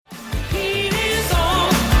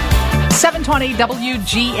720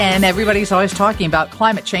 WGN. Everybody's always talking about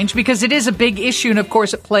climate change because it is a big issue, and of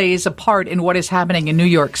course it plays a part in what is happening in New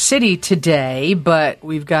York City today. But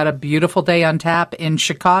we've got a beautiful day on tap in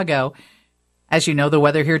Chicago. As you know, the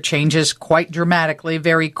weather here changes quite dramatically,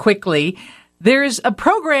 very quickly. There's a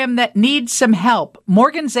program that needs some help.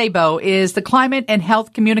 Morgan Szabo is the Climate and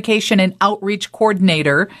Health Communication and Outreach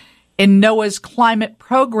Coordinator in NOAA's Climate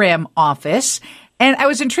Program Office. And I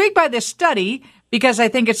was intrigued by this study because I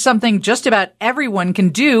think it's something just about everyone can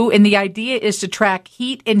do. And the idea is to track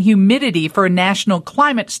heat and humidity for a national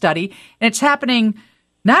climate study. And it's happening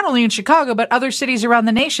not only in Chicago, but other cities around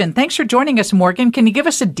the nation. Thanks for joining us, Morgan. Can you give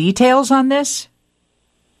us the details on this?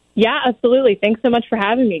 Yeah, absolutely. Thanks so much for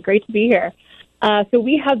having me. Great to be here. So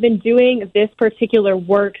we have been doing this particular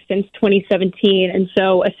work since 2017. And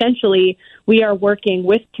so essentially, we are working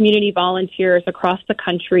with community volunteers across the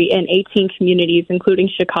country in 18 communities, including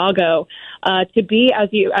Chicago, to be, as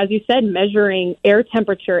you said, measuring air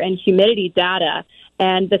temperature and humidity data.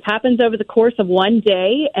 And this happens over the course of one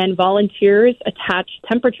day, and volunteers attach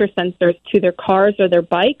temperature sensors to their cars or their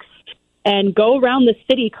bikes and go around the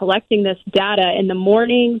city collecting this data in the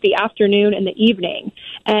morning, the afternoon, and the evening.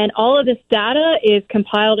 And all of this data is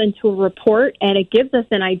compiled into a report, and it gives us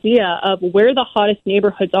an idea of where the hottest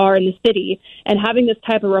neighborhoods are in the city. And having this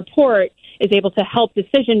type of report is able to help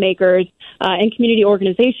decision makers and community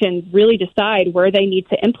organizations really decide where they need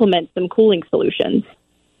to implement some cooling solutions.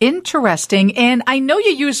 Interesting. And I know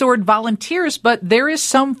you use the word volunteers, but there is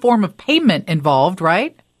some form of payment involved,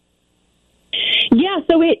 right? Yeah,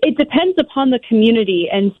 so it depends upon the community.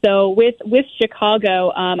 And so with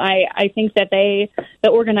Chicago, I think that the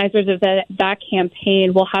organizers of that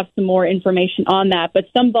campaign will have some more information on that. But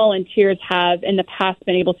some volunteers have in the past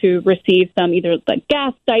been able to receive some either like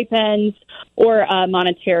gas stipends or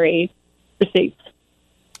monetary receipts.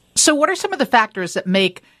 So what are some of the factors that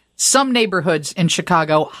make some neighborhoods in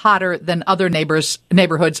Chicago hotter than other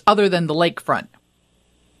neighborhoods other than the lakefront?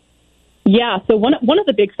 Yeah, so one of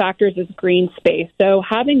the big factors is green space. So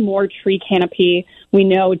having more tree canopy, we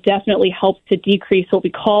know, definitely helps to decrease what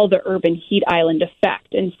we call the urban heat island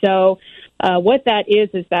effect. And so what that is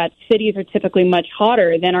that cities are typically much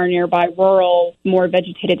hotter than our nearby rural, more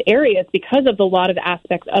vegetated areas because of a lot of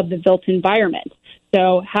aspects of the built environment.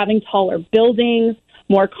 So having taller buildings,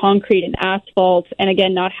 more concrete and asphalt, and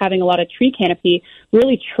again, not having a lot of tree canopy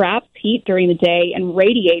really traps heat during the day and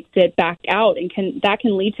radiates it back out, and that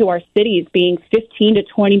can lead to our cities being 15 to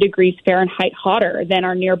 20 degrees Fahrenheit hotter than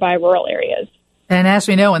our nearby rural areas. And as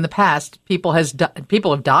we know, in the past, people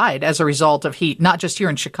have died as a result of heat, not just here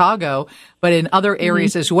in Chicago, but in other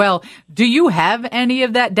areas as well. Do you have any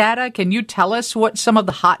of that data? Can you tell us what some of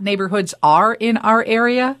the hot neighborhoods are in our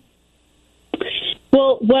area?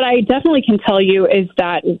 Well, what I definitely can tell you is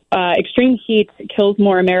that extreme heat kills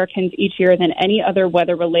more Americans each year than any other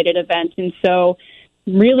weather-related event. And so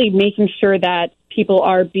really making sure that people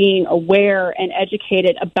are being aware and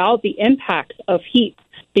educated about the impacts of heat,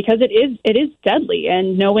 because it is deadly,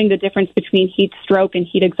 and knowing the difference between heat stroke and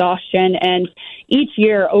heat exhaustion. And each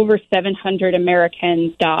year, over 700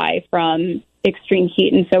 Americans die from extreme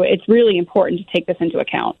heat. And so it's really important to take this into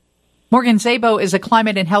account. Morgan Szabo is a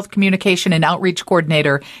Climate and Health Communication and Outreach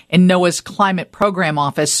Coordinator in NOAA's Climate Program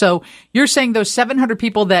Office. So you're saying those 700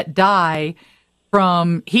 people that die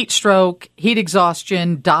from heat stroke, heat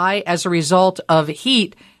exhaustion, die as a result of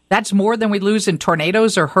heat, that's more than we lose in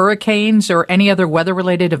tornadoes or hurricanes or any other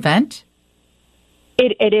weather-related event?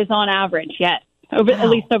 It is on average, yes, at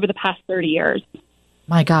least over the past 30 years.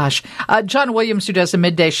 My gosh. John Williams, who does a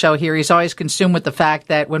midday show here, he's always consumed with the fact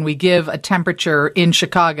that when we give a temperature in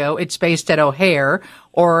Chicago, it's based at O'Hare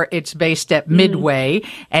or it's based at Midway.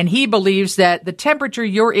 And he believes that the temperature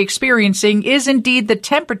you're experiencing is indeed the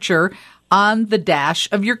temperature on the dash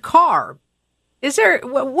of your car.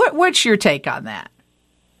 What's your take on that?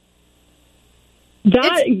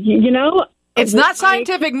 It's not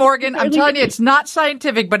scientific, Morgan. I'm telling you, it's not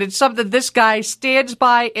scientific, but it's something this guy stands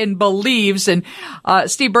by and believes. And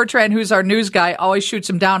Steve Bertrand, who's our news guy, always shoots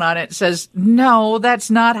him down on it and says, no,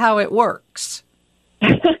 that's not how it works.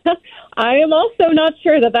 I am also not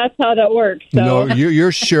sure that that's how that works. So. No,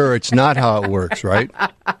 you're sure it's not how it works, right?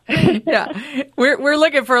 Yeah. We're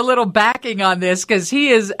looking for a little backing on this because he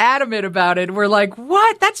is adamant about it. We're like,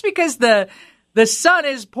 what? That's because the sun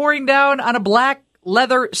is pouring down on a black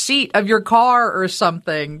leather seat of your car or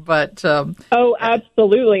something. But oh,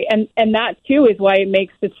 absolutely. And that, too, is why it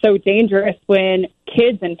makes it so dangerous when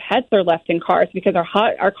kids and pets are left in cars, because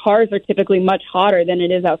our cars are typically much hotter than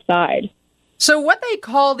it is outside. So what they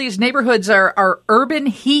call these neighborhoods are urban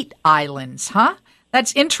heat islands, huh?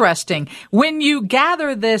 That's interesting. When you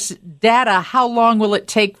gather this data, how long will it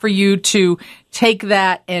take for you to take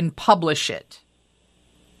that and publish it?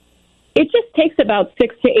 It just takes about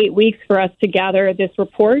 6 to 8 weeks for us to gather this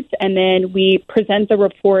report, and then we present the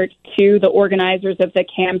report to the organizers of the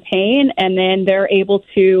campaign, and then they're able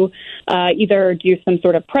to either do some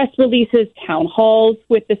sort of press releases, town halls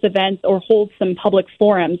with this event, or hold some public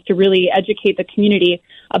forums to really educate the community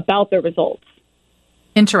about the results.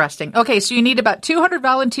 Interesting. Okay, so you need about 200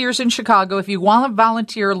 volunteers in Chicago. If you want to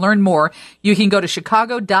volunteer, learn more, you can go to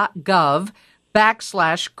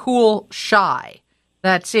chicago.gov/coolshy.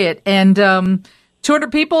 That's it. And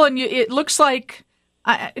 200 people, and it looks like,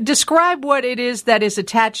 describe what it is that is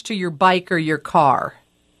attached to your bike or your car.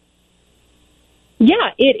 Yeah,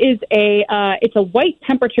 it's a white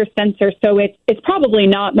temperature sensor, so it's probably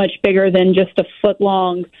not much bigger than just a foot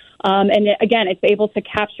long. Again, it's able to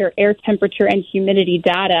capture air temperature and humidity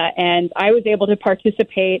data. And I was able to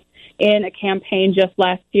participate in a campaign just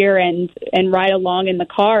last year and ride along in the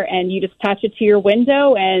car, and you just attach it to your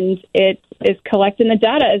window, and it is collecting the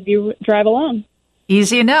data as you drive along.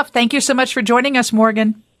 Easy enough. Thank you so much for joining us,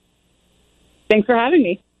 Morgan. Thanks for having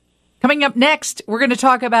me. Coming up next, we're going to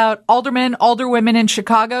talk about aldermen, alderwomen in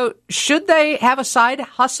Chicago. Should they have a side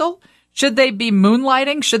hustle? Should they be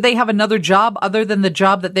moonlighting? Should they have another job other than the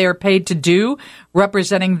job that they are paid to do,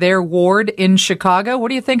 representing their ward in Chicago? What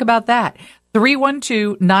do you think about that?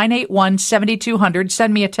 312-981-7200.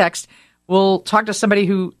 Send me a text. We'll talk to somebody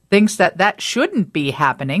who thinks that shouldn't be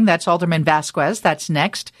happening. That's Alderman Vasquez. That's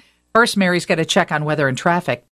next. First, Mary's got to check on weather and traffic.